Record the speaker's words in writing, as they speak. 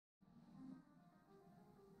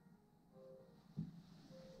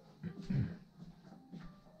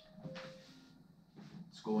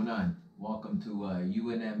going on? Welcome to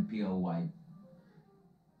UNMPLYD,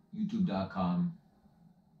 youtube.com,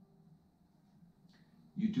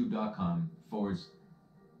 youtube.com forward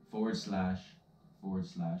slash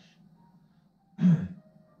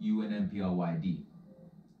UNMPLYD,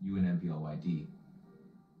 UNMPLYD.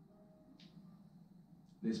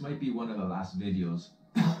 This might be one of the last videos.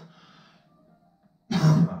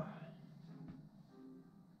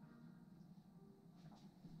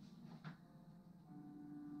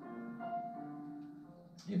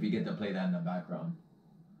 If you get to play that in the background.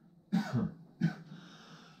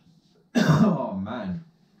 Oh man.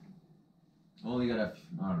 Only got a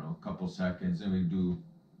couple seconds, then we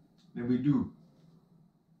do.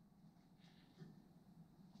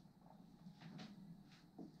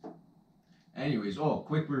 Anyways,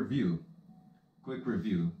 quick review.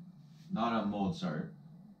 Not on Mozart,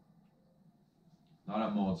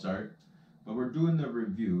 but we're doing the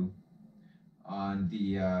review on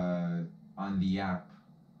the app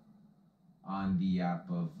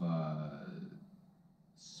of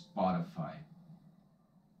Spotify.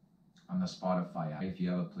 On the Spotify app, if you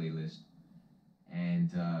have a playlist,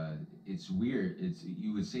 and it's weird.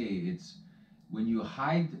 You would say it's when you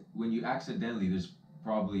accidentally. There's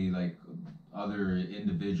probably like other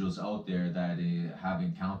individuals out there that have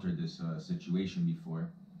encountered this situation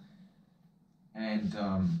before, and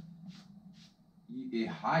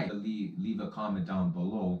leave a comment down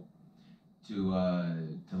below to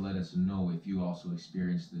let us know if you also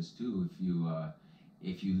experienced this too.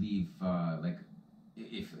 If you leave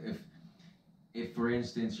if for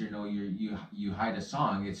instance you hide a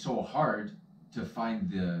song, it's so hard to find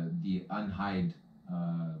the unhide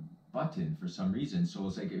button for some reason. So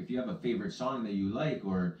it's like if you have a favorite song that you like,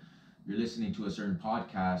 or you're listening to a certain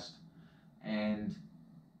podcast, you're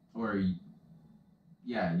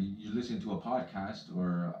listening to a podcast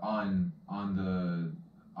or on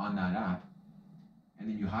that app, and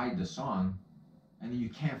then you hide the song, and then you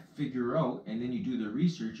can't figure out, and then you do the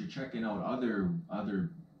research, you're checking out other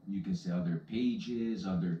you can say other pages,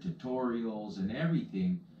 other tutorials and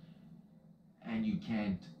everything, and you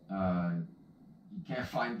can't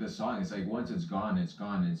find the song. It's like once it's gone, it's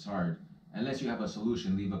gone. It's hard. Unless you have a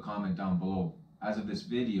solution, leave a comment down below. As of making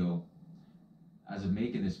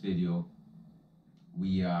this video,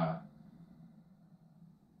 we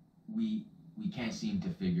can't seem to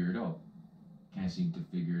figure it out.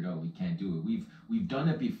 We can't do it. We've done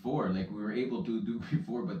it before. Like we were able to do it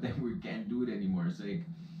before, but then we can't do it anymore.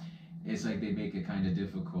 It's like they make it kind of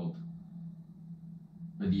difficult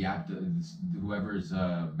for the app, whoever's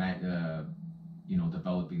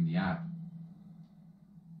developing the app,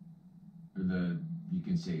 or you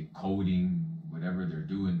can say coding, whatever they're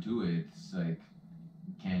doing to it. It's like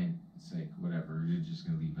it's like whatever. You're just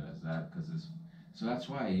gonna leave it as that so that's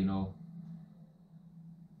why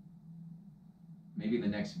maybe the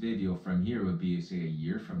next video from here would be say a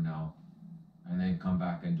year from now, and then come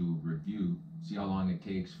back and do a review. See how long it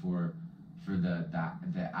takes for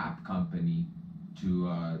the app company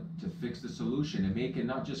to fix the solution and make it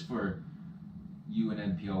not just for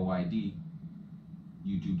UNMPLYD,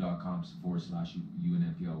 youtube.com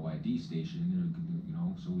 /UNMPLYD station,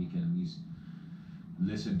 so we can at least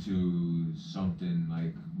listen to something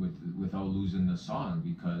like without losing the song.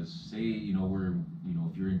 Because say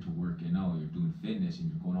if you're into working out, you're doing fitness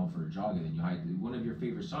and you're going out for a jog, and then you hide one of your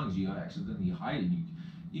favorite songs, you accidentally hide it,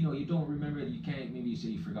 you don't remember it, you can't, maybe you say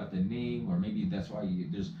you forgot the name, or maybe that's why you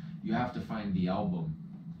have to find the album.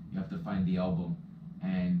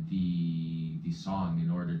 And the song in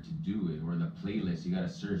order to do it, or the playlist. You gotta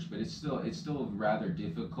search, but it's still rather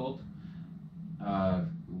difficult.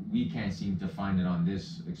 We can't seem to find it on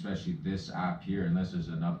especially this app here, unless there's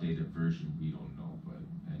an updated version. We don't know. But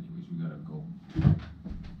anyways, we gotta go.